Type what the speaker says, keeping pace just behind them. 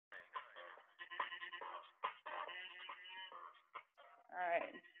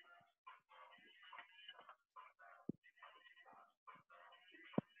right.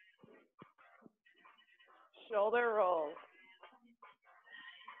 Shoulder rolls.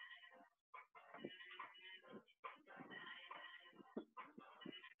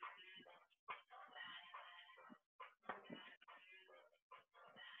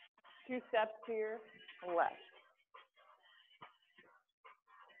 Two steps to your left.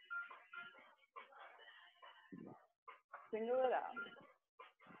 Single it out.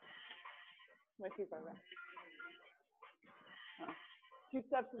 My feet are back. Two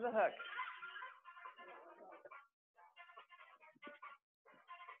steps to the hook.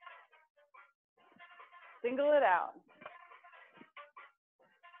 Single it out.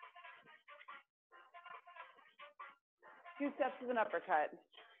 Two steps to an uppercut.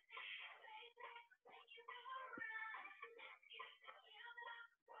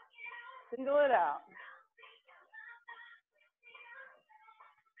 Single it out.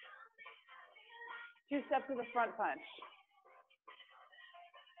 Two steps to the front punch.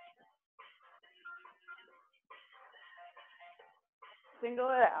 Single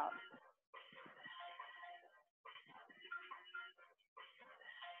it out.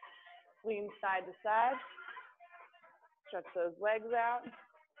 Lean side to side. Stretch those legs out.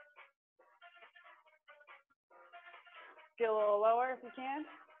 Get a little lower if you can.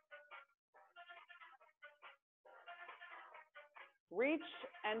 Reach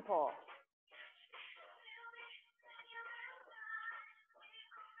and pull.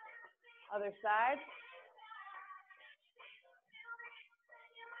 Other side.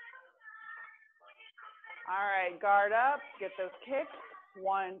 All right, guard up, get those kicks.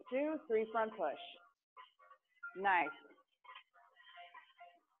 1, 2, 3, front push. Nice.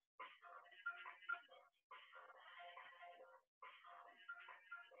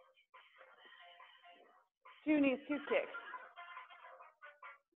 Two knees, two kicks.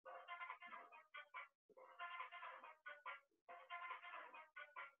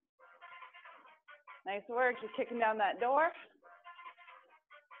 Nice work, you're kicking down that door.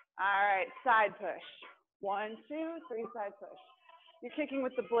 All right, side push. 1, 2, 3, side push. You're kicking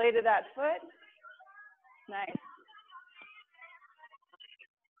with the blade of that foot. Nice.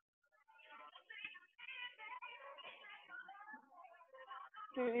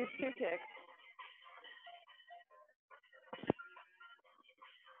 Two knees, two kicks.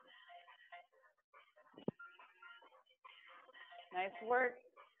 Nice work.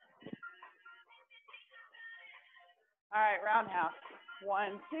 All right, roundhouse.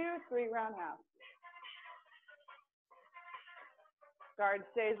 1, 2, 3, roundhouse. Guard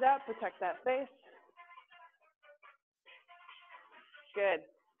stays up, protect that face. Good.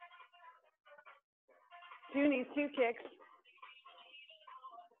 Two knees, two kicks.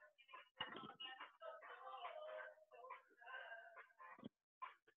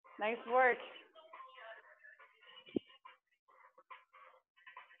 Nice work.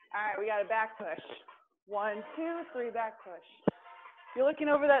 All right, we got a back push. 1, 2, 3, back push. You're looking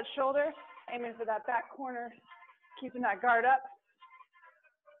over that shoulder, aiming for that back corner, keeping that guard up.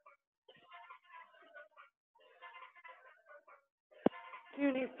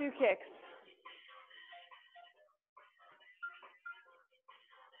 Two knees, two kicks.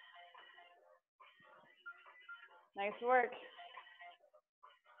 Nice work.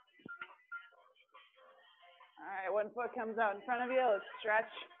 All right, one foot comes out in front of you. Let's stretch.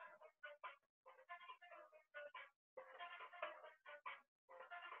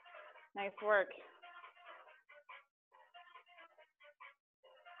 Nice work.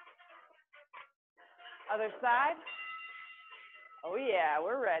 Other side. Oh yeah,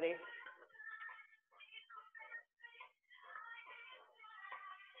 we're ready.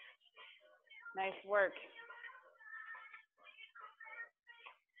 Nice work.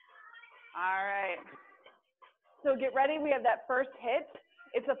 All right. So get ready. We have that first hit.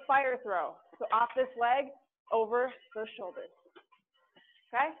 It's a fire throw. So off this leg, over those shoulders.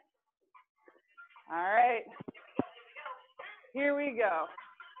 Okay? All right. Here we go.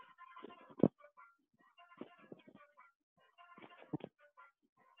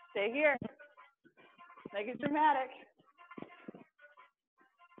 Stay here. Make it dramatic.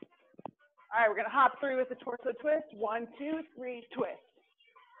 All right, we're going to hop through with the torso twist. 1, 2, 3, twist.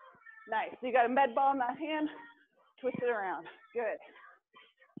 Nice. So you got a med ball in that hand. Twist it around. Good.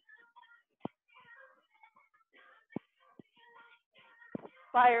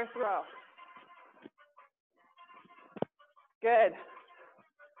 Fire throw. Good.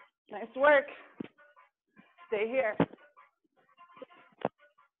 Nice work. Stay here.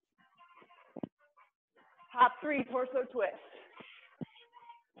 Hop 3, torso twist.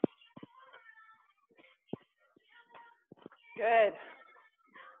 Good.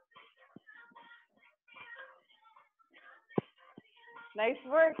 Nice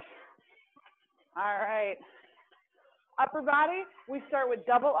work. All right. Upper body, we start with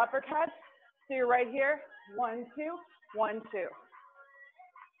double uppercuts. So you're right here. 1, 2, 1, 2.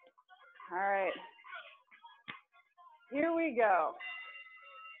 All right. Here we go.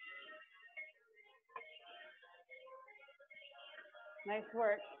 Nice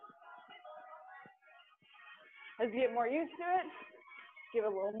work. As you get more used to it, give it a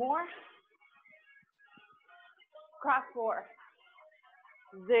little more. Cross 4.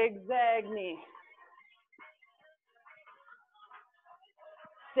 Zigzag knee.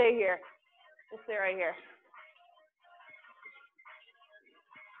 Stay here. We'll stay right here.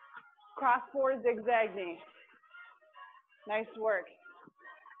 Cross 4, zigzag knee. Nice work.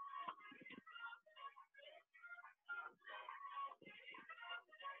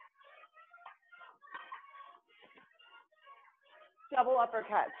 Double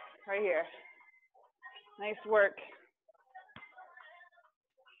uppercuts right here. Nice work.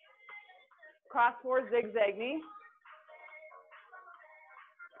 Cross 4, zigzag knee.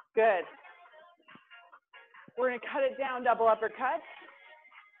 Good. We're going to cut it down, double uppercut.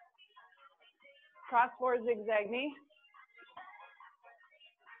 Cross 4, zigzag knee.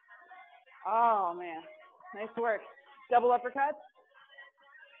 Oh, man. Nice work. Double uppercut.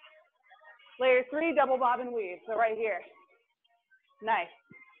 Layer 3, double bob and weave. So right here. Nice.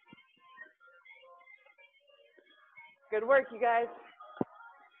 Good work, you guys.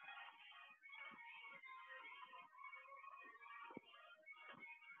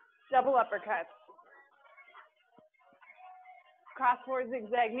 Double uppercuts. Cross 4,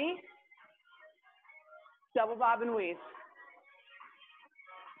 zigzag knee. Double bob and weave.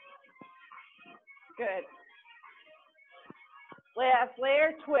 Good. Last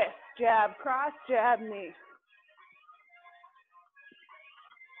layer, twist. Jab, cross, jab, knee.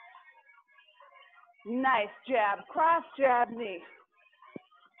 Nice. Jab, cross, jab, knee.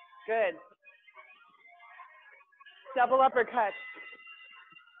 Good. Double uppercuts.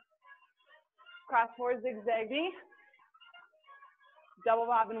 Cross 4, zigzag knee. Double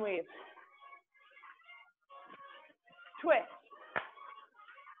bob and weave. Twist.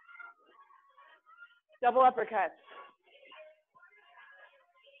 Double uppercuts.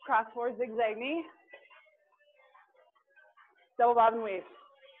 Cross 4, zigzag knee. Double bob and weave.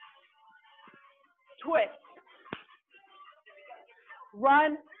 Twist.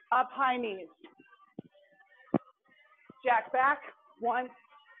 Run up high knees. Jack back. 1,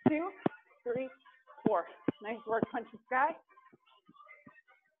 2, 3, 4. Nice work. Punch the sky.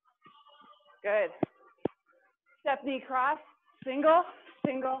 Good. Step knee cross. Single,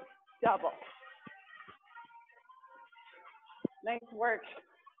 single, double. Nice work.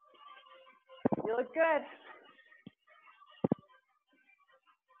 You look good.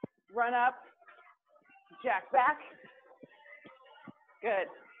 Run up. Jack back. Good.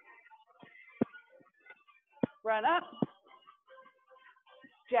 Run up.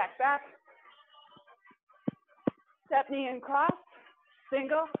 Jack back. Step knee and cross.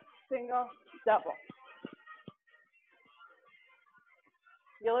 Single, single, double.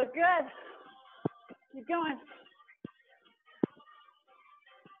 You look good. Keep going.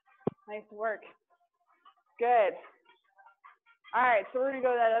 Nice work. Good. All right, so we're going to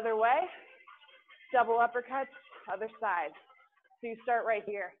go that other way. Double uppercuts, other side. So you start right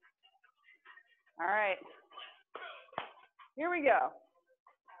here. All right. Here we go.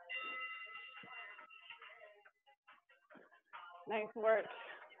 Nice work.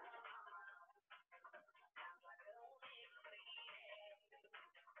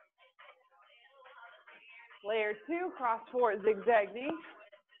 Layer 2, cross 4, zigzag knee.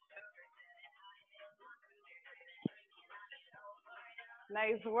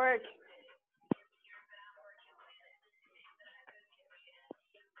 Nice work.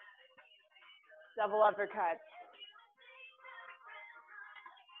 Double uppercut.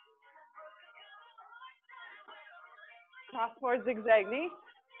 Cross 4, zigzag knee.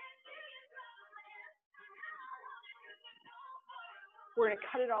 We're going to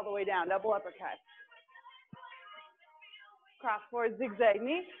cut it all the way down, double uppercut. Cross 4, zigzag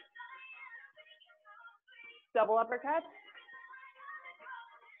knee. Double uppercut.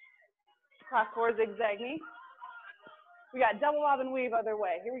 Cross 4, zigzag knee. We got double bob and weave other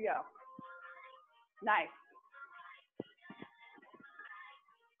way. Here we go. Nice.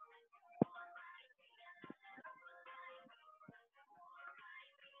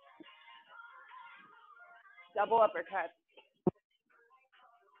 Double uppercut.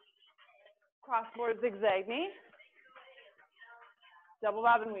 Cross 4, zigzag knee. Double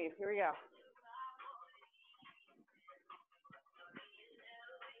bob and weave. Here we go.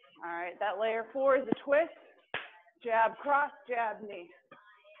 All right, that layer 4 is a twist. Jab, cross, jab, knee.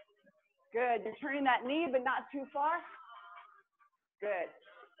 Good. You're turning that knee, but not too far. Good.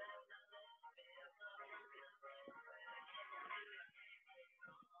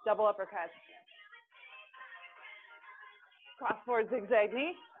 Double uppercut. Cross forward zigzag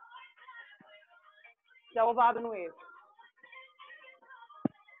knee. Double bob and weave.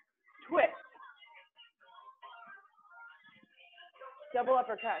 Twist. Double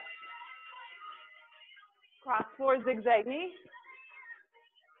uppercut. Cross forward zigzag knee.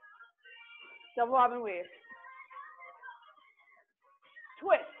 Double bob and weave.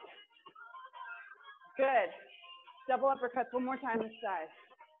 Twist. Good. Double uppercuts one more time this side.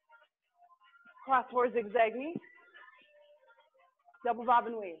 Cross forward zigzag knee. Double bob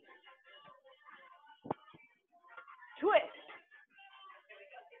and weave. Twist.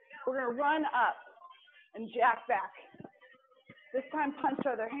 We're going to run up and jack back. This time punch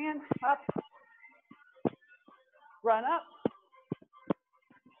other hand, up. Run up.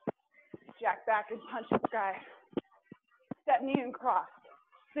 Jack back and punch the sky. Step knee and cross.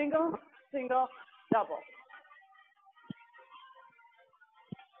 Single, single, double.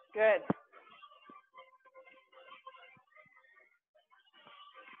 Good.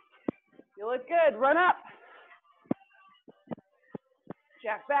 You look good. Run up.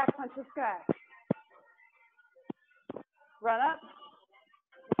 Jack back, punch the sky. Run up.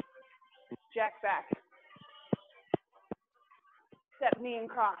 Jack back. Step knee and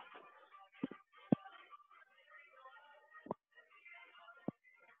cross.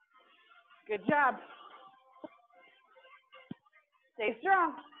 Good job. Stay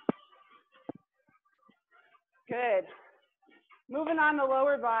strong. Good. Moving on to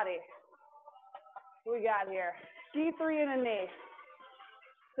lower body. What we got here? Ski 3 and a knee.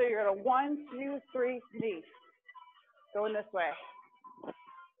 So you're going to 1, 2, 3, knee. Going this way.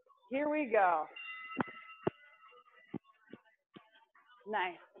 Here we go.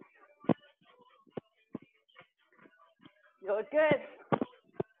 Nice. You look good.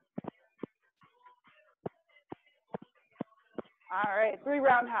 All right, 3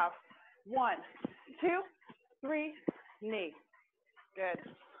 roundhouse. 1, 2, 3, knee.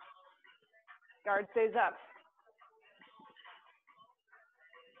 Good. Guard stays up.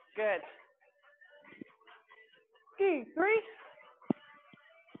 Good. Ski 3.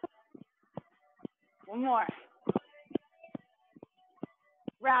 One more.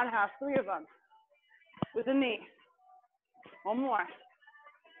 Roundhouse, 3 of them. With a knee. One more.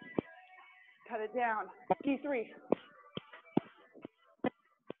 Cut it down. Ski 3.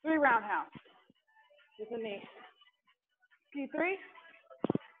 3 roundhouse. With a knee. Ski 3.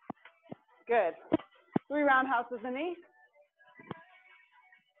 Good. 3 roundhouse with a knee.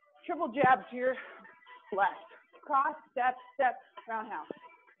 Triple jab to your left. Cross, step, step, roundhouse.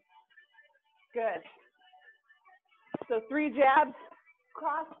 Good. So 3 jabs,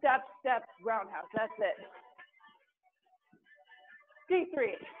 cross, step, step, roundhouse. That's it. Ski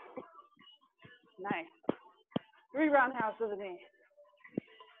 3. Nice. 3 roundhouse with a knee.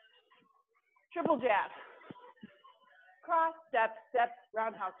 Triple jab. Cross, step, step,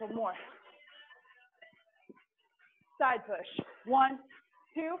 roundhouse. One more. Side push. 1,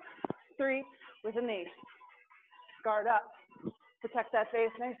 2, 3 with a knee. Guard up. Protect that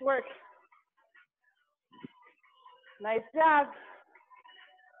face. Nice work. Nice job.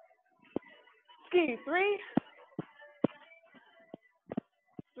 Ski 3.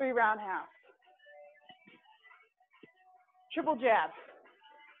 3 roundhouse. Triple jab.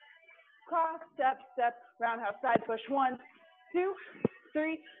 Cross, step, step, roundhouse, side push. 1, 2,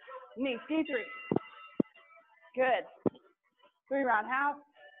 3, knee. Ski 3. Good. 3 roundhouse.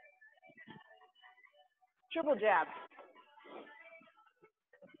 Triple jab.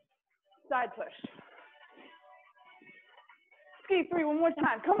 Side push. Ski 3 one more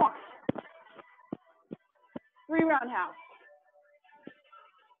time. Come on. 3 roundhouse.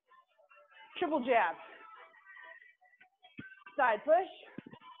 Triple jab. Side push.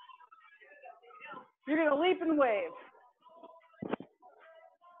 You're going to leap and wave.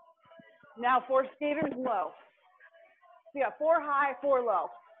 Now 4 skaters low. So you got 4 high, 4 low.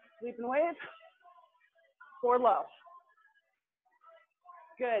 Leap and wave. 4 low.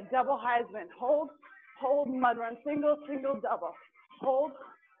 Good. Double Heisman. Hold, hold, mud run. Single, single, double. Hold,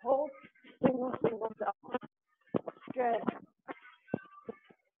 hold, single, single, double. Good.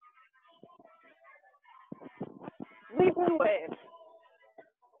 Leap and wave.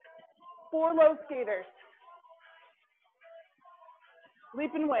 4 low skaters.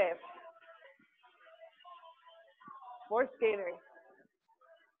 Leap and wave. 4 skaters.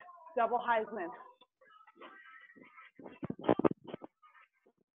 Double Heisman.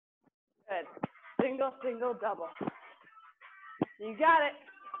 Good. Single, single, double. You got it.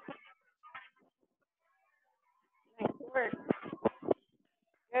 Nice work.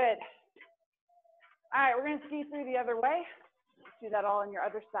 Good. All right, we're going to ski through the other way. Do that all on your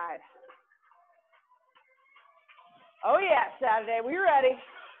other side. Oh yeah, Saturday, we ready.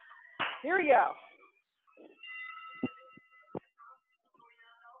 Here we go.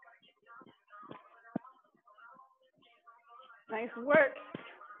 Nice work.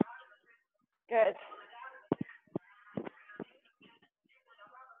 Good.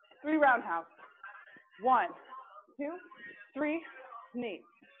 3 roundhouse. 1, 2, 3, knee.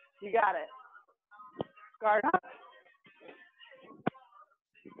 You got it. Guard up.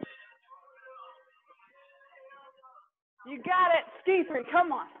 You got it. Ski 3,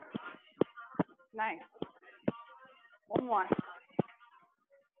 come on. Nice. 1 more.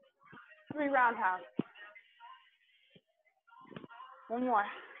 3 roundhouse. 1 more.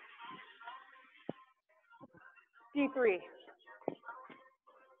 Ski 3.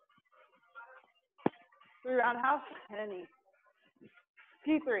 3 roundhouse and a knee.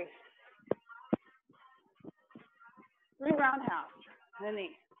 Ski 3. 3 roundhouse and a knee.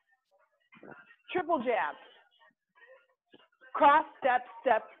 Triple jab. Cross, step,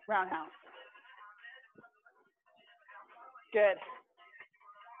 step, roundhouse. Good.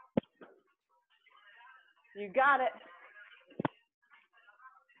 You got it.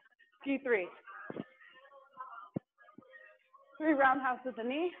 Ski 3. 3 roundhouse with the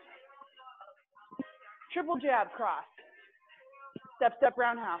knee. Triple jab, cross. Step, step,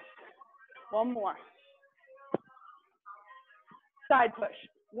 roundhouse. 1 more. Side push.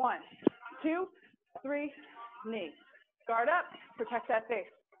 1, 2, 3, knee. Guard up, protect that face.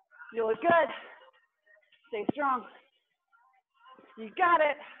 You look good. Stay strong. You got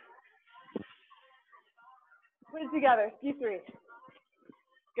it. Put it together, ski 3.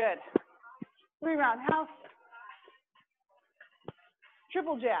 Good. 3 roundhouse.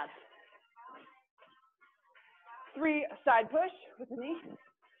 Triple jab. 3 side push with the knee.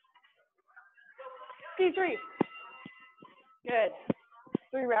 Ski 3. Good.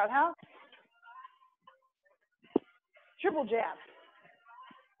 3 roundhouse. Triple jab.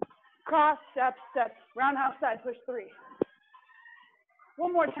 Cross, step, step, roundhouse, side push 3.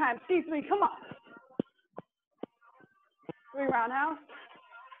 1 more time, ski 3, come on. 3 roundhouse.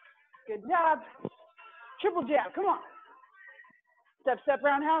 Good job. Triple jab, come on. Step, step,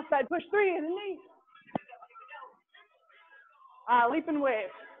 roundhouse, side push 3 in the knee. Leap and wave.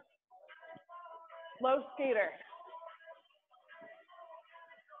 Low skater.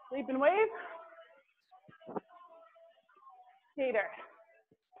 Leap and wave. Skater.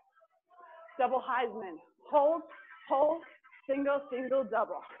 Double Heisman. Hold, hold, single, single,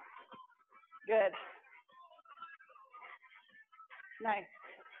 double. Good. Nice.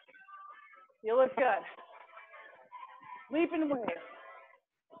 You look good. Leap and wave.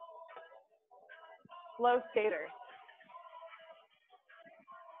 Slow skaters.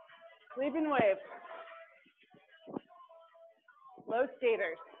 Leap and wave. Low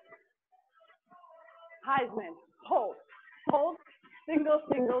skaters. Heisman. Hold. Hold. Single,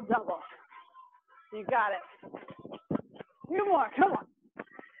 single, double. You got it. 2 more. Come on.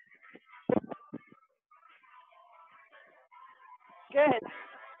 Good.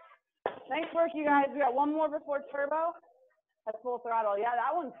 Nice work, you guys. We got 1 more before turbo. That's full throttle. Yeah,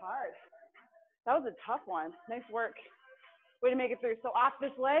 that one's hard. That was a tough one. Nice work. Way to make it through. So off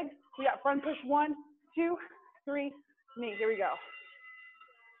this leg, we got front push 1, 2, 3, knee. Here we go.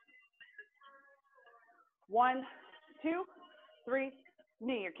 1, 2, 3,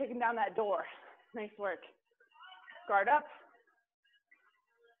 knee. You're kicking down that door. Nice work. Guard up.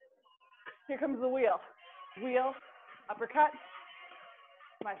 Here comes the wheel. Wheel, uppercut.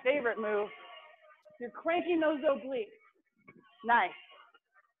 My favorite move. You're cranking those obliques. Nice.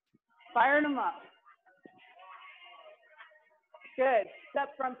 Firing them up. Good. Step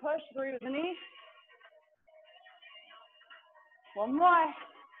front push, 3 with the knee. 1 more.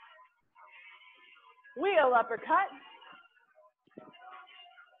 Wheel uppercut.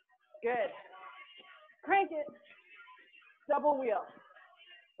 Good. Crank it. Double wheel.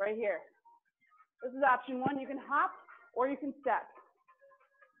 Right here. This is option 1. You can hop or you can step.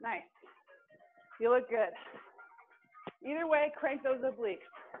 Nice. You look good. Either way, crank those obliques.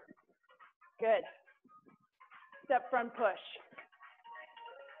 Good. Step front push.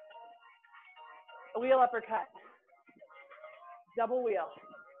 A wheel uppercut. Double wheel.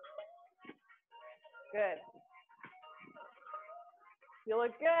 Good. You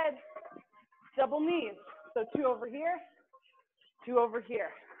look good. Double knees. So 2 over here, 2 over here.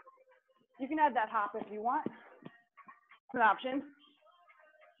 You can add that hop if you want. It's an option.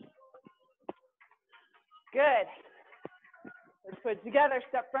 Good. Let's put it together,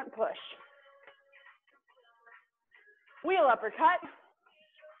 step front push. Wheel uppercut.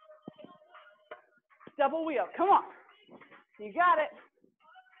 Double wheel, come on. You got it.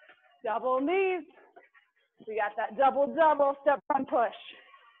 Double knees. We got that double, step front push.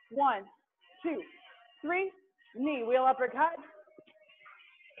 1, 2, 3, knee, wheel uppercut.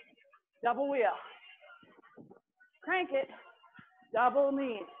 Double wheel. Crank it. Double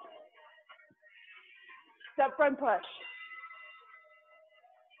knees. Step front push.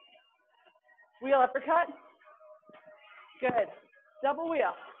 Wheel uppercut. Good. Double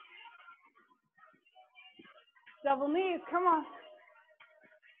wheel. Double knees, come on.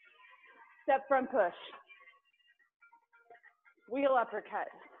 Step front push. Wheel uppercut.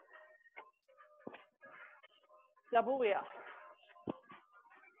 Double wheel.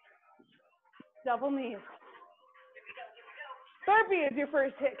 Double knees. Burpee is your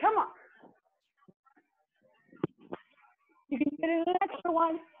first hit, come on. You can get in an extra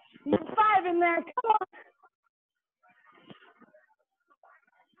one. You have 5 in there, come on.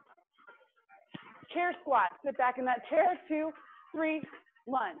 Chair squat, sit back in that chair, 2, 3,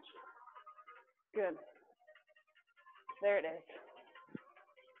 lunge. Good. There it is.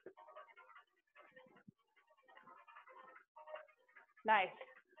 Nice.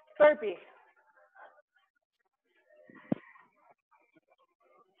 Burpee.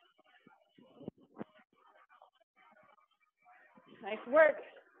 Nice work.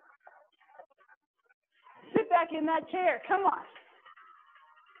 Sit back in that chair, come on.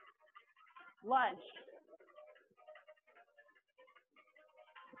 Lunge.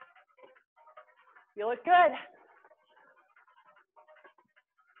 You look good.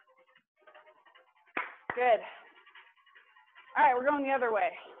 Good. All right, we're going the other way.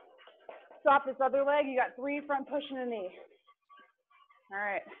 Stop this other leg. You got 3 front push and a knee. All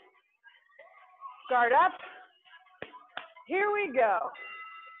right. Guard up. Here we go.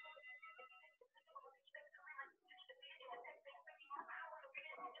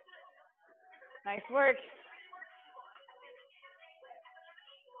 Nice work.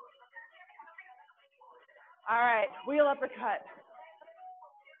 All right, wheel uppercut.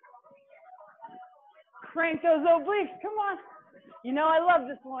 Crank those obliques, come on. You know I love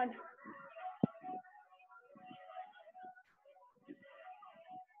this one.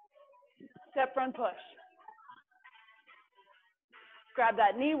 Step front push. Grab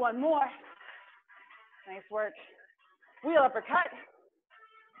that knee, one more. Nice work. Wheel uppercut.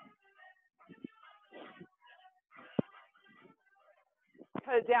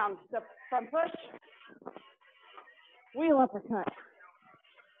 Put it down, step front push. Wheel uppercut.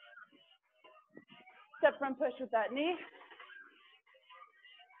 Step front push with that knee.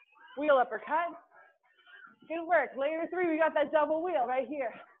 Wheel uppercut. Good work. Layer 3, we got that double wheel right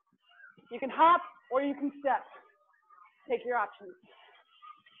here. You can hop or you can step. Take your options.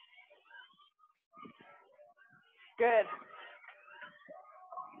 Good.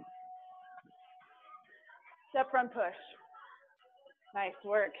 Step front push. Nice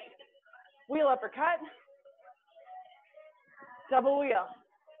work. Wheel uppercut. Double wheel.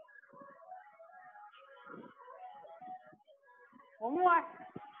 One more.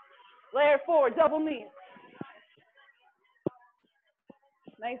 Layer 4, double knees.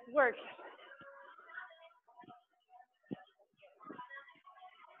 Nice work.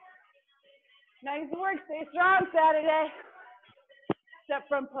 Nice work. Stay strong, Saturday. Step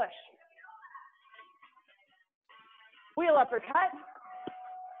front push. Wheel uppercut.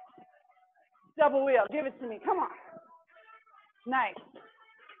 Double wheel. Give it to me. Come on. Nice.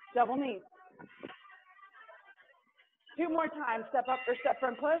 Double knees. 2 more times. Step up or step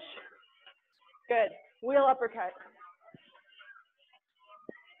front push. Good. Wheel uppercut.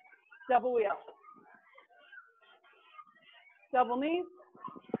 Double wheel. Double knees.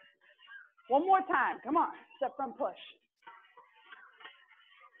 1 more time. Come on. Step front push.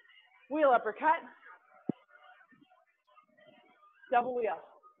 Wheel uppercut. Double wheel.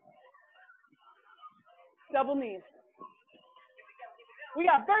 Double knees. We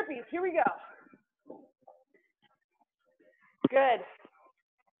got burpees. Here we go. Good.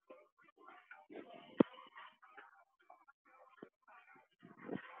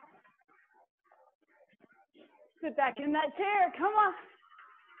 Sit back in that chair. Come on.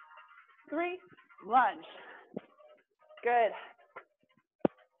 3, lunge. Good.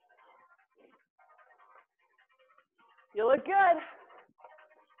 You look good.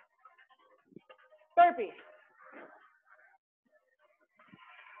 Burpee.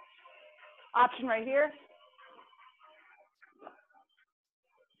 Option right here.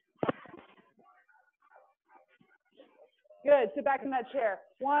 Good. Sit back in that chair.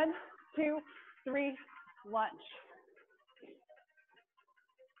 1, 2, 3, lunge.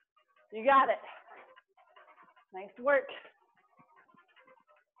 You got it. Nice work.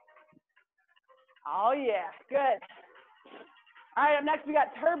 Oh, yeah. Good. All right, up next we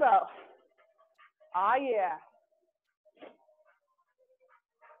got turbo. Oh, yeah.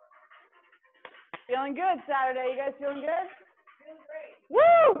 Feeling good Saturday. You guys feeling good? Feeling great.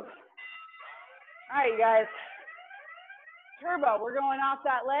 Woo! All right, you guys. Turbo. We're going off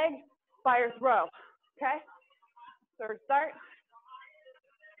that leg. Fire throw. Okay? So we're start.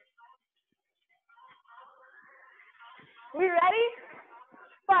 We ready?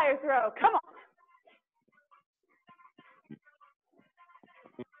 Fire throw. Come on.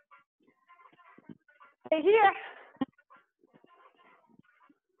 Stay here.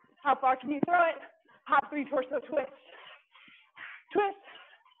 How far can you throw it? Hop 3 torso twist. Twist.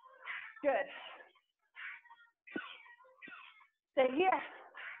 Good. Stay here.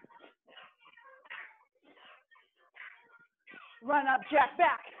 Run up, jack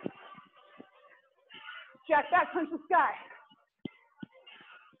back. Jack back, punch the sky.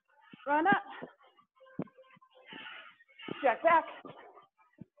 Run up. Jack back.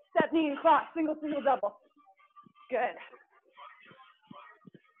 Step knee and cross. Single, single, double. Good.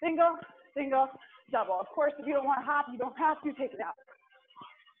 Single, single, double. Of course, if you don't want to hop, you don't have to. Take it out.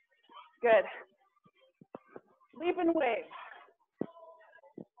 Good. Leap and wave.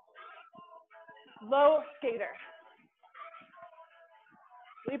 Low skater.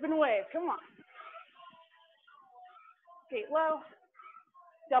 Leap and wave. Come on. Skate low.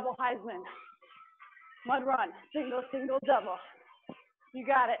 Double Heisman. Mud run. Single, single, double. You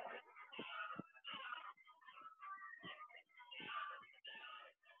got it.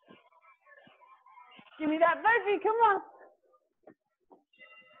 Give me that burpee. Come on.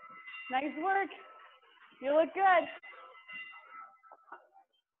 Nice work. You look good.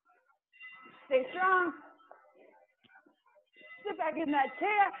 Stay strong. Sit back in that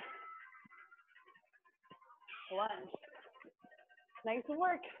chair. Lunge. Nice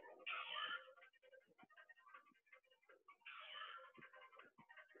work.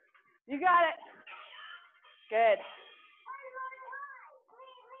 You got it. Good.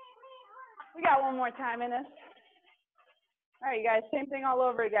 We got one more time in this. All right, you guys, same thing all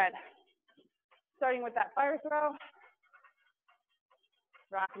over again. Starting with that fire throw.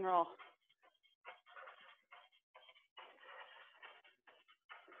 Rock and roll.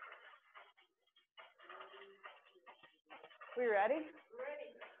 We ready? Ready.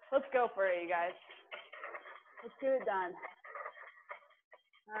 Let's go for it, you guys. Let's get it done.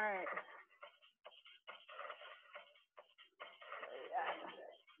 All right.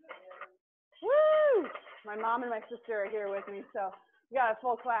 Woo! My mom and my sister are here with me, so we got a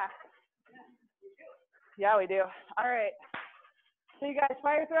full class. Yeah, we do. All right. So you guys,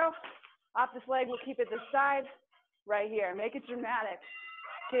 fire throw. Off this leg, we'll keep it this side. Right here. Make it dramatic.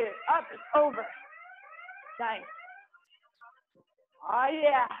 Get it up and over. Nice. Oh,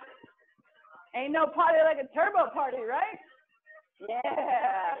 yeah. Ain't no party like a turbo party, right?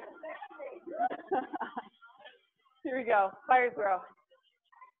 Yeah. Here we go. Fire throw.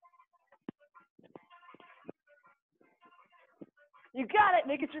 You got it.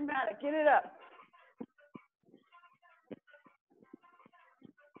 Make it dramatic. Get it up.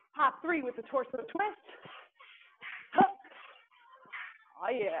 Hop 3 with the torso twist. Hup. Oh,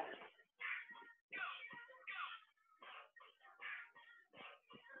 yeah.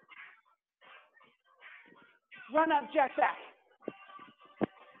 Run up, jack back.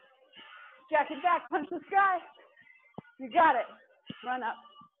 Jack it back, punch the sky. You got it. Run up.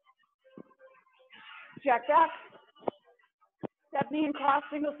 Jack back. Step knee and cross,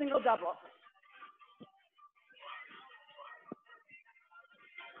 single, single, double.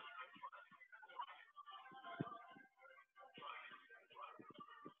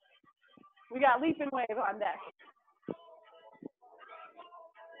 We got leap and wave on deck.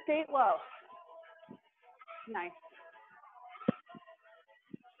 Skate low. Nice.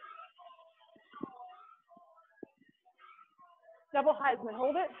 Double Heisman,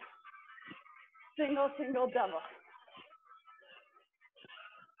 hold it. Single, single, double.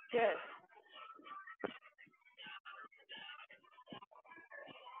 Good.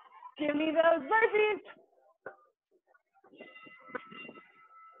 Give me those burpees.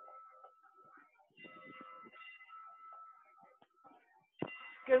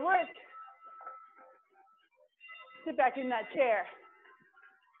 Good work. Sit back in that chair.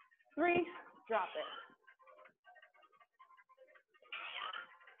 3, drop it.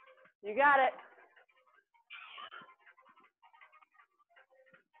 You got it.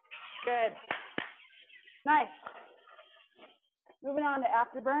 Good. Nice. Moving on to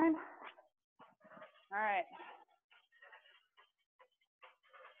afterburn. All right.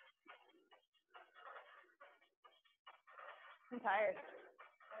 I'm tired.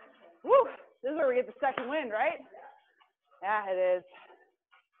 Woo! This is where we get the second wind, right? Yeah, it is.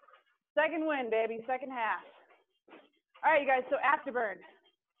 Second wind, baby, second half. All right, you guys, so afterburn.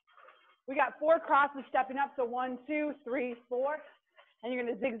 We got 4 crosses stepping up, so 1, 2, 3, 4. And you're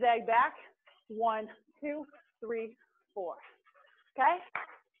gonna zigzag back. 1, 2, 3, 4. Okay?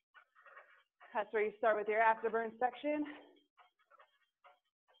 That's where you start with your afterburn section.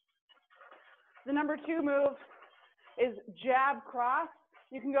 The number 2 move is jab cross.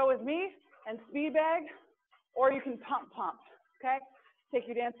 You can go with me and speed bag, or you can pump, okay? Take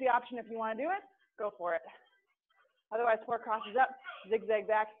your dancey option if you want to do it, go for it. Otherwise, 4 crosses up, zigzag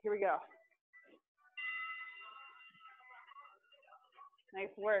back, here we go. Nice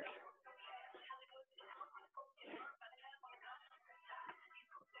work.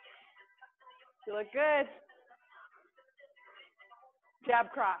 You look good.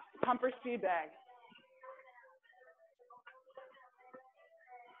 Jab cross, pump or speed bag.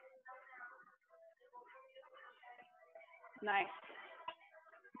 Nice.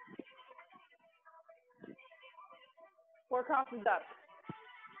 4 crosses up.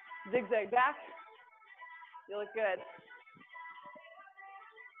 Zigzag back. You look good.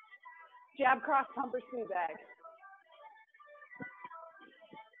 Jab cross, pump or speed bag.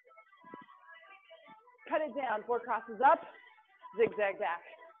 Cut it down. 4 crosses up. Zigzag back.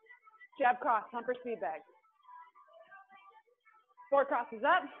 Jab cross, pump or speed bag. 4 crosses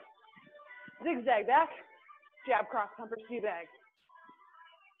up. Zigzag back. Jab cross, pump or speed bag.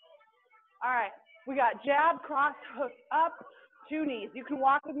 All right. We got jab, cross, hook up, 2 knees. You can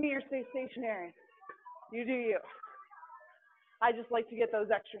walk with me or stay stationary. You do you. I just like to get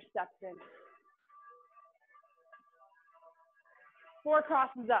those extra steps in. 4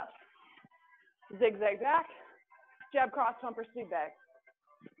 crosses up. Zigzag back. Jab, cross, pump or speed bag.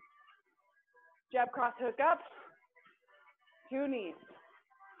 Jab, cross, hook up. 2 knees.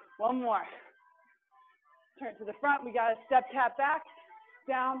 1 more. Turn to the front. We got a step, tap back,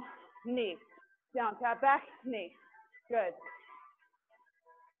 down, knee. Down, tap back, knee. Good.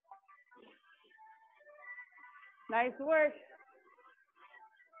 Nice work.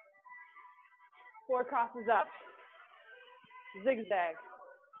 4 crosses up. Zigzag.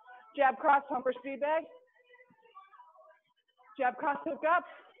 Jab, cross, pump or speed bag. Jab, cross, hook up.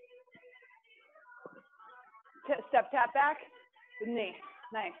 Step, tap back, with knee.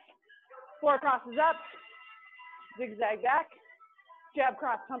 Nice. 4 crosses up. Zigzag back. Jab,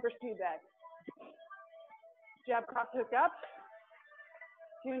 cross, pump or speed bag. Jab, cross, hook up.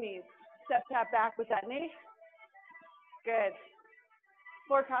 2 knees. Step, tap back with that knee. Good.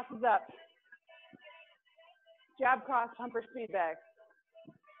 4 crosses up. Jab, cross, pump or speed bag.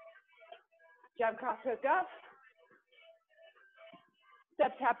 Jab, cross, hook up.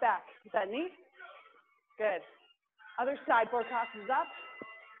 Step, tap back with that knee. Good. Other side, 4 crosses up.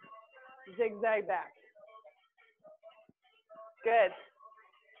 Zigzag back. Good.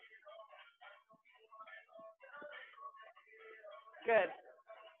 Good.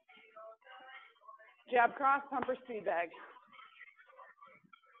 Jab, cross, pump or speed bag.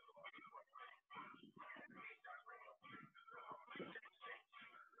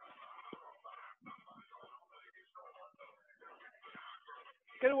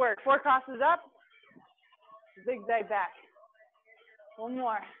 Good work. 4 crosses up. Zigzag back. 1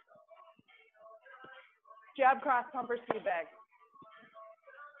 more. Jab, cross, pump or speed bag.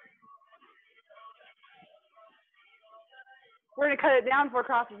 We're going to cut it down. 4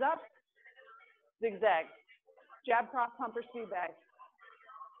 crosses up. Zigzag. Jab, cross, pump or speed bag.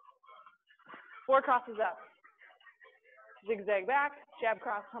 4 crosses up. Zigzag back. Jab,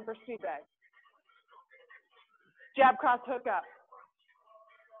 cross, pump or speed bag. Jab, cross, hook up.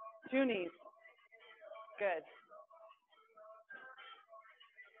 2 knees. Good.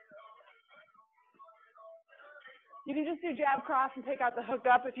 You can just do jab, cross, and take out the hook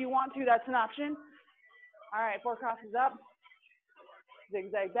up if you want to. That's an option. All right, 4 crosses up.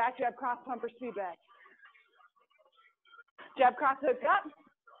 Zigzag back, jab, cross, pump or speed bag. Jab, cross, hook up.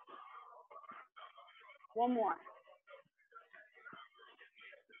 1 more.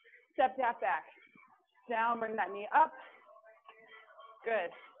 Step, tap back. Down, bring that knee up.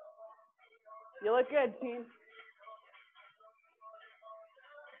 Good. You look good, team.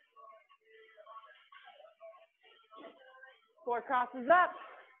 Four crosses up.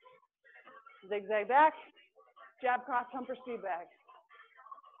 Zigzag back. Jab, cross, pump or speed bag.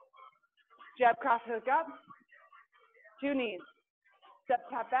 Jab, cross, hook up. 2 knees. Step,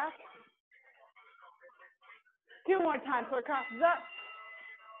 tap back. 2 more times. 4 crosses up.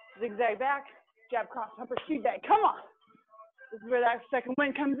 Zigzag back. Jab, cross, pump or speed bag. Come on. This is where that second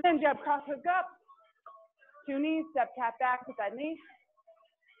wind comes in. Jab, cross, hook up. 2 knees, step, tap back with that knee.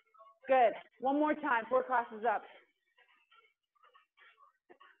 Good. One more time, 4 crosses up.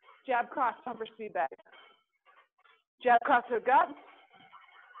 Jab, cross, pumper, speed back. Jab, cross, hook up.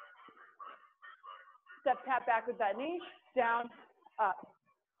 Step, tap back with that knee. Down, up.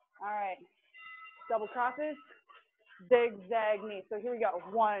 All right. Double crosses. Zigzag knee. So here we go.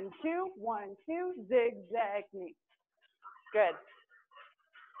 1, 2, 1, 2, zigzag knee. Good.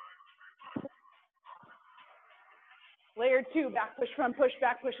 Layer 2, back push, front push,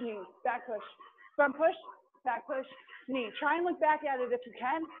 back push, knee, back push, front push, back push, knee. Try and look back at it if you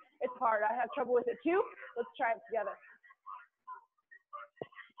can. It's hard. I have trouble with it too. Let's try it together.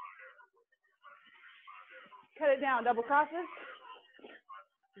 Cut it down. Double crosses.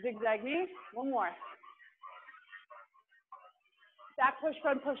 Zigzag knee. One more. Back push,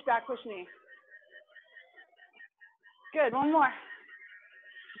 front push, back push, knee. Good. One more.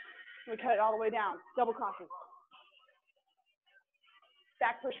 We cut it all the way down. Double crosses.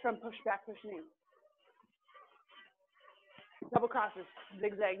 Back push, front push, back push, knee. Double crosses.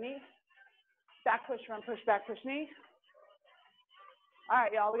 Zigzag knee. Back push, front push, back push, knee. All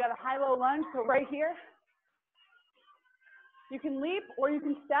right, y'all. We got a high-low lunge. So right here, you can leap or you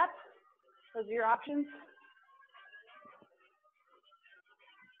can step. Those are your options.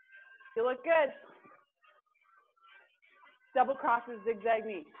 You look good. Double crosses, zigzag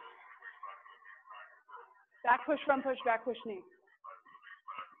knee. Back push, front push, back push, knee.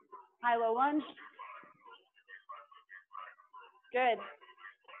 High-low lunge. Good.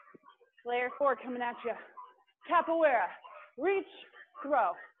 Layer 4 coming at you. Capoeira. Reach,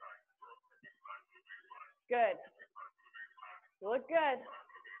 throw. Good. You look good.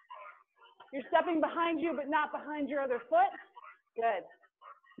 You're stepping behind you, but not behind your other foot. Good.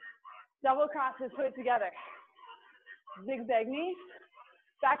 Double crosses, put it together. Zigzag knee.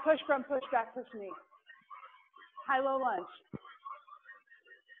 Back push, front push, back push, knee. High-low lunge.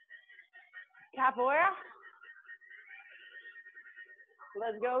 Capoeira.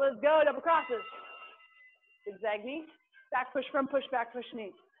 Let's go, let's go. Double crosses. Zigzag knee. Back push, front push, back push,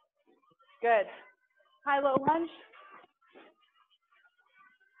 knee. Good. High-low lunge.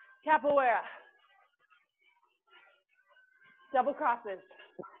 Capoeira. Double crosses.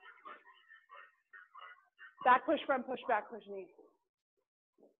 Back push, front push, back push, knee.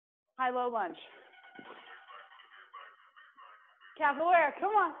 High-low lunge. Capoeira,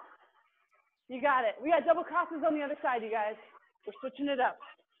 come on. You got it. We got double crosses on the other side, you guys. We're switching it up.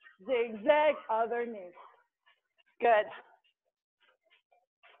 Zigzag, other knee. Good.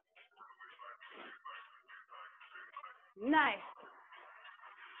 Nice.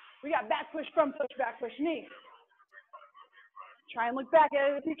 We got back push, front push, back push, knee. Try and look back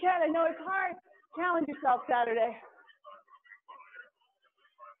at it if you can. I know it's hard. Challenge yourself Saturday.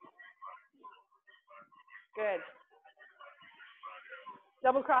 Good.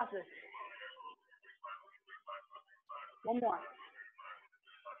 Double crosses. One more.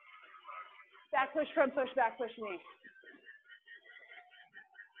 Back push, front push, back push, knee.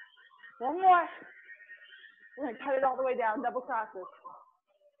 One more. We're going to cut it all the way down. Double crosses.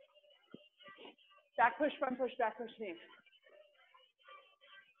 Back push, front push, back push, knee.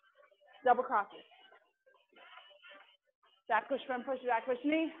 Double crosses. Back push, front push, back push,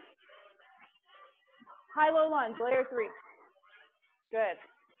 knee. High-low lunge, layer 3. Good.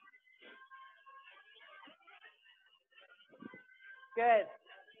 Good.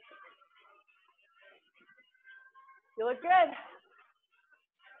 You look good.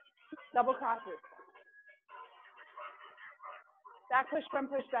 Double crosses. Back push, front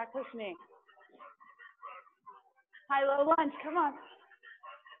push, back push, knee. High-low lunge, come on.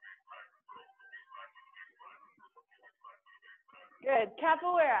 Good.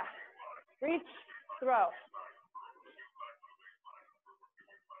 Capoeira. Reach, throw.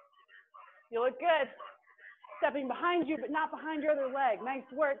 You look good. Stepping behind you, but not behind your other leg. Nice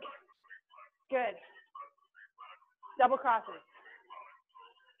work. Good. Double crosses.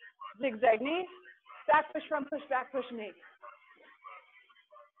 Zigzag knee. Back push, front push, back push, knee.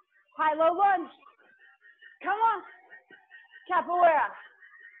 High-low lunge. Come on. Capoeira.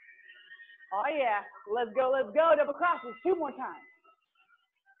 Oh, yeah. Let's go, let's go. Double crosses. 2 more times.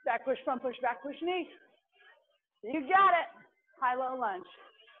 Back push, front push, back push, knee. You got it. High-low lunge.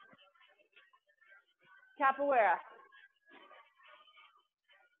 Capoeira.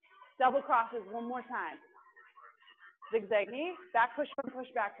 Double crosses 1 more time. Zigzag knee. Back push, front push,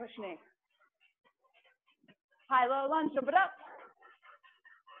 back push, knee. High-low lunge. Jump it up.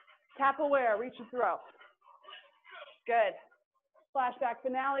 Capoeira. Reach and throw. Good. Flashback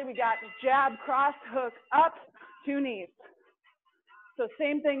finale. We got jab, cross, hook, up, 2 knees. So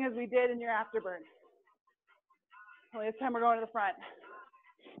same thing as we did in your afterburn. Only this time we're going to the front.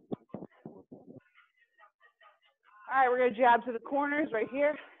 All right, we're going to jab to the corners right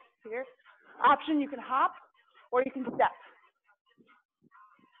here. Here. Option, you can hop or you can step.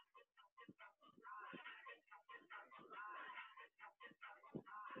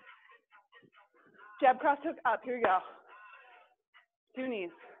 Jab, cross, hook, up. Here we go. 2 knees.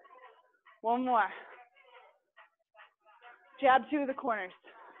 One more. Jab to the corners.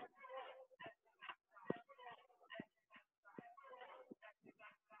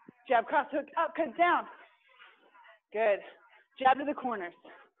 Jab, cross, hook, up, cut down. Good. Jab to the corners.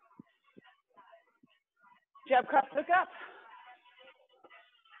 Jab, cross, hook, up.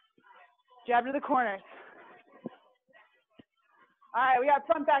 Jab to the corners. All right, we got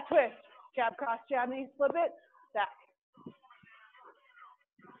front back twist. Jab, cross, jab, knee, flip it, back.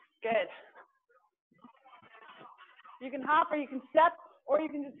 Good. You can hop or you can step, or you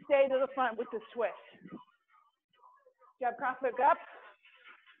can just stay to the front with this twist. Jab, cross, hook, up.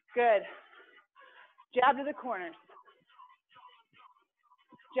 Good. Jab to the corners.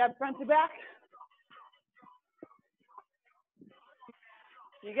 Jab front to back.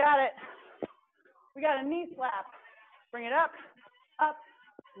 You got it. We got a knee slap. Bring it up, up,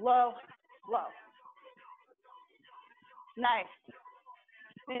 low, low. Nice.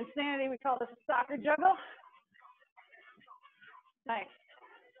 In Insanity, we call this a soccer juggle. Nice.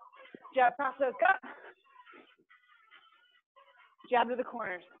 Jab, cross, hook, up. Jab to the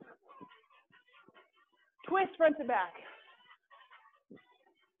corners. Twist front to back.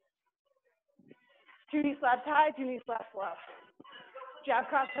 2 knee slaps high, 2 knee slaps low. Jab,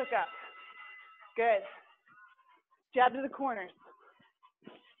 cross, hook, up. Good. Jab to the corners.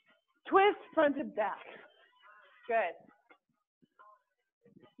 Twist front to back. Good.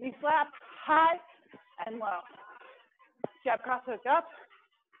 Knee slap high and low. Jab, cross, hook, up.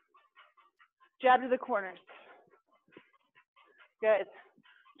 Jab to the corners. Good.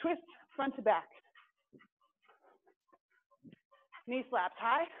 Twist front to back. Knee slaps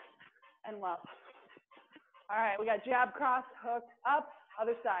high and low. All right, we got jab, cross, hook, up,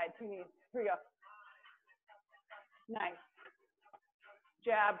 other side, 2 knees. Here we go. Nice.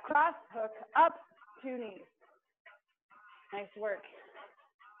 Jab, cross, hook, up, 2 knees. Nice work.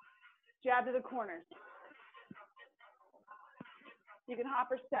 Jab to the corners. You can hop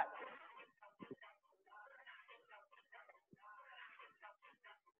or step.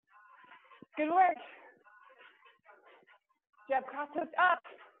 Good work. Jab, cross, hook, up.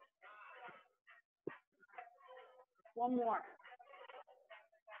 One more.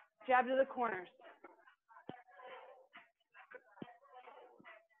 Jab to the corners.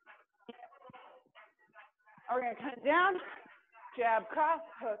 We're going to cut it down. Jab, cross,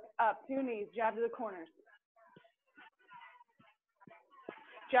 hook, up, 2 knees. Jab to the corners.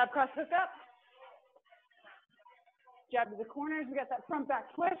 Jab, cross, hook, up. Jab to the corners. We got that front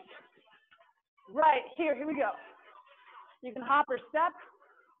back twist. Right, here we go. You can hop or step,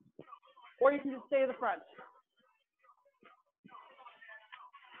 or you can just stay to the front.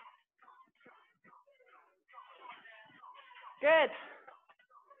 Good.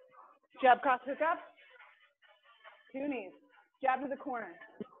 Jab, cross, hook, up. 2 knees. Jab to the corner.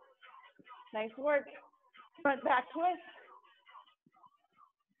 Nice work. Front back twist.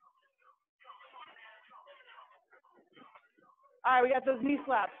 All right, we got those knee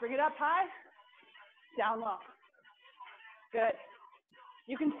slaps. Bring it up high, down low. Good.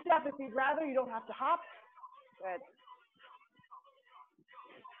 You can step if you'd rather. You don't have to hop. Good.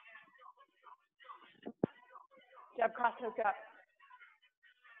 Jab, cross, hook, up.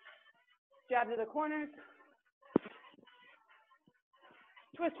 Jab to the corners.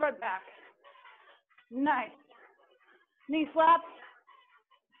 Twist front back. Nice. Knee slaps.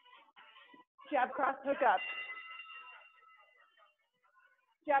 Jab, cross, hook, up.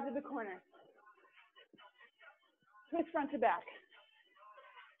 Jab to the corner. Twist front to back.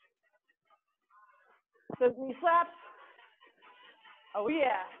 Those knee slaps. Oh,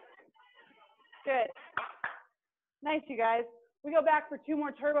 yeah. Good. Nice, you guys. We go back for 2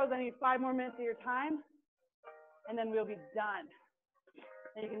 more turbos. I need 5 more minutes of your time, and then we'll be done.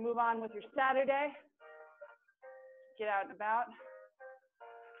 And you can move on with your Saturday. Get out and about.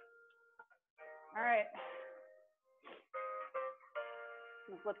 All right.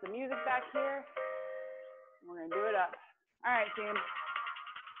 I'm gonna flip the music back here. We're gonna do it up. All right, team.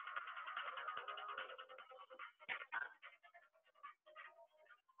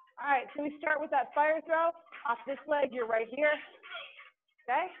 All right, so we start with that fire throw. Off this leg, you're right here.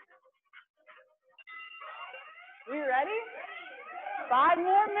 Okay? We ready? 5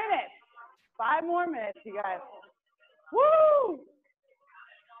 more minutes. 5 more minutes, you guys. Woo!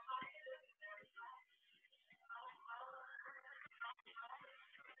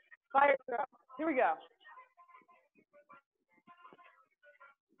 Fire throw. Here we go.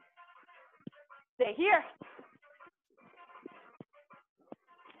 Stay here.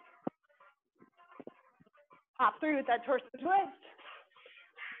 Hop through with that torso twist.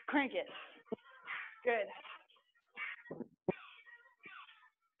 Crank it. Good.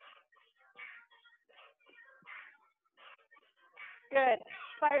 Good.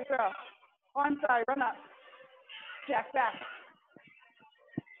 Fire throw. Oh, I'm sorry. Run up. Jack back.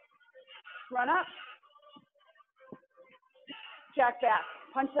 Run up. Jack back.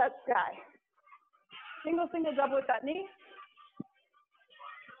 Punch that sky. Single, single, double with that knee.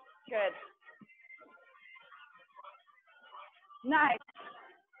 Good. Nice.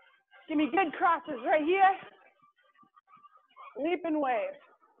 Give me good crosses right here. Leap and wave.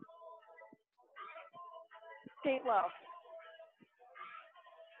 Skate low.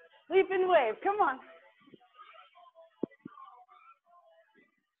 Leap and wave. Come on.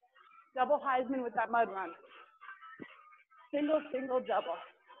 Double Heisman with that mud run. Single, single, double.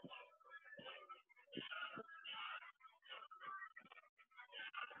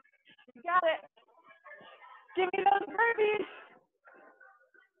 You got it. Give me those burpees.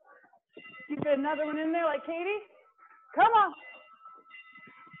 You fit another one in there like Katie. Come on.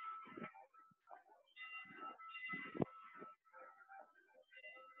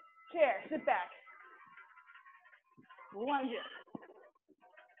 Chair, sit back. Lunge it.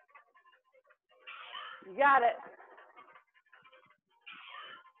 You got it.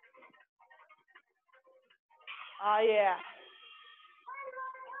 Oh, yeah.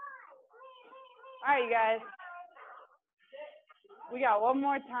 All right, you guys. We got one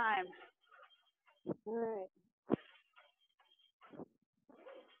more time. All right.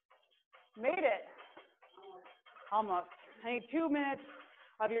 Made it. Almost. I need 2 minutes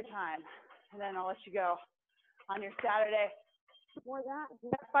of your time, and then I'll let you go on your Saturday. More that.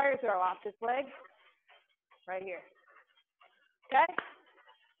 Fire throw off this leg. Right here. Okay?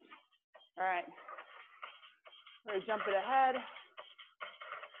 All right. We're going to jump it ahead.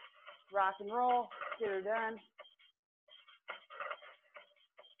 Rock and roll. Get her done.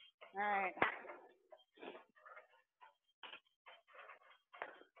 All right.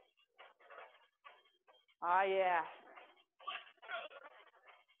 Oh, yeah.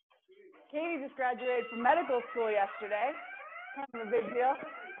 Katie just graduated from medical school yesterday. Kind of a big deal.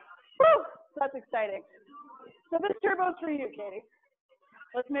 Woo! That's exciting. So this turbo's for you, Katie.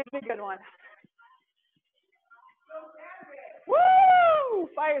 Let's make it a good one. Woo!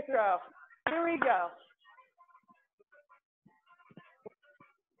 Fire throw. Here we go.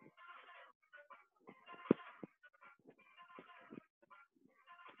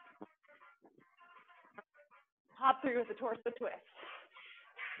 Hop through with the torso twist.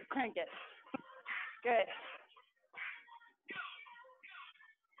 Crank it. Good.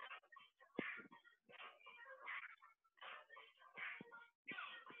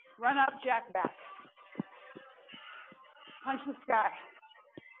 Run up, jack back. Punch the sky.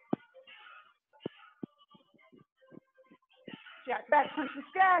 Jack back, punch the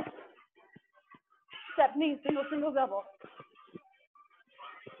sky. Step knee, single, single, double.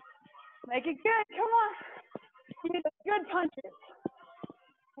 Make it good, come on. Give me the good punches.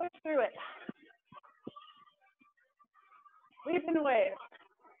 Push through it. Leap and wave.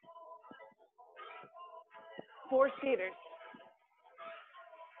 4 skaters.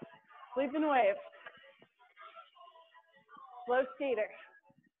 Leap and wave. Slow skater.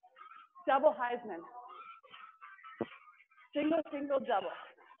 Double Heisman. Single, single, double.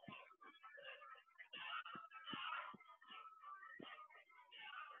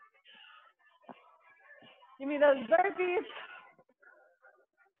 Give me those burpees.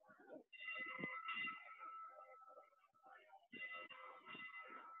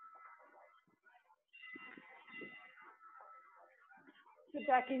 Sit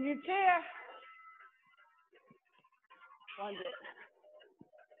back in your chair. Lunge it.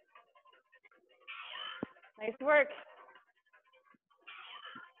 Nice work.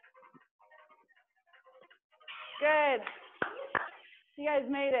 Good. You guys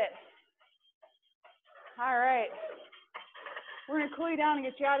made it. All right. We're going to cool you down and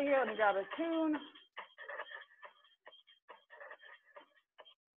get you out of here. Let me grab a tune.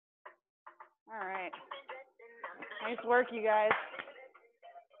 All right. Nice work, you guys.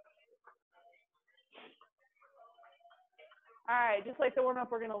 All right, just like the warm-up,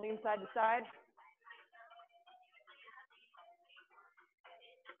 we're going to lean side to side.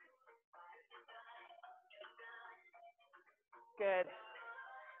 Good.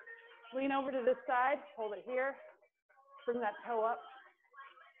 Lean over to this side, hold it here. Bring that toe up.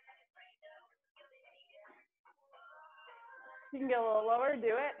 You can get a little lower, do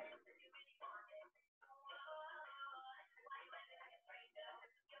it.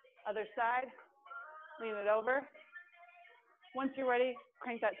 Other side, lean it over. Once you're ready,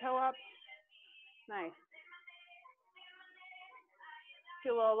 crank that toe up. Nice.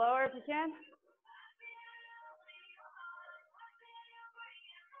 Get a little lower if you can.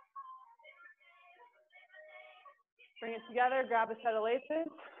 Bring it together, grab a set of laces,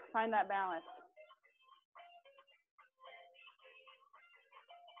 find that balance.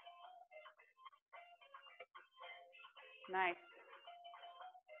 Nice.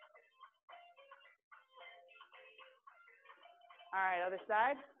 All right, other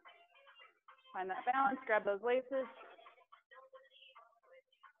side. Find that balance, grab those laces.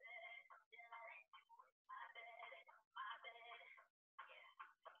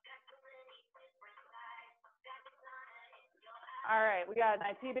 All right, we got an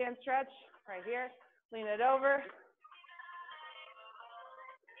IT band stretch right here. Lean it over.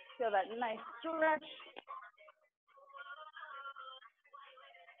 Feel that nice stretch.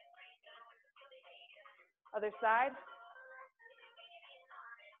 Other side.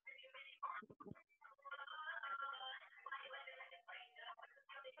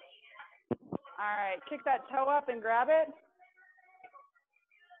 All right, kick that toe up and grab it.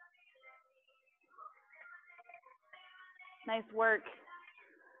 Nice work.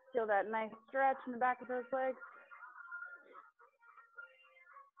 Feel that nice stretch in the back of those legs.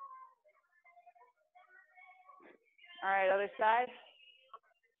 All right, other side.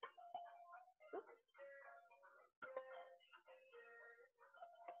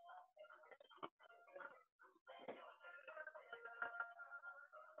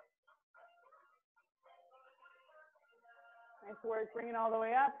 Nice work, bring it all the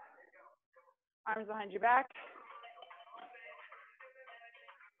way up. Arms behind your back.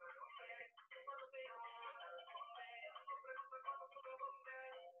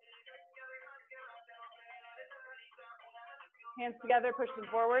 Hands together, push them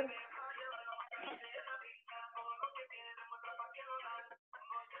forward.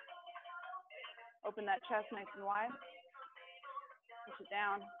 Open that chest nice and wide. Push it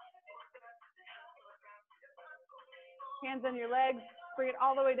down. Hands on your legs. Bring it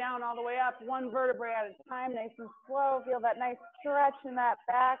all the way down, all the way up. One vertebrae at a time, nice and slow. Feel that nice stretch in that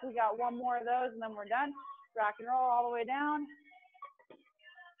back. We got one more of those and then we're done. Rock and roll all the way down,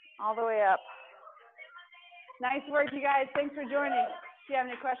 all the way up. Nice work, you guys. Thanks for joining. If you have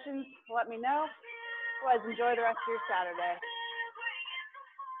any questions, let me know. Otherwise, enjoy the rest of your Saturday.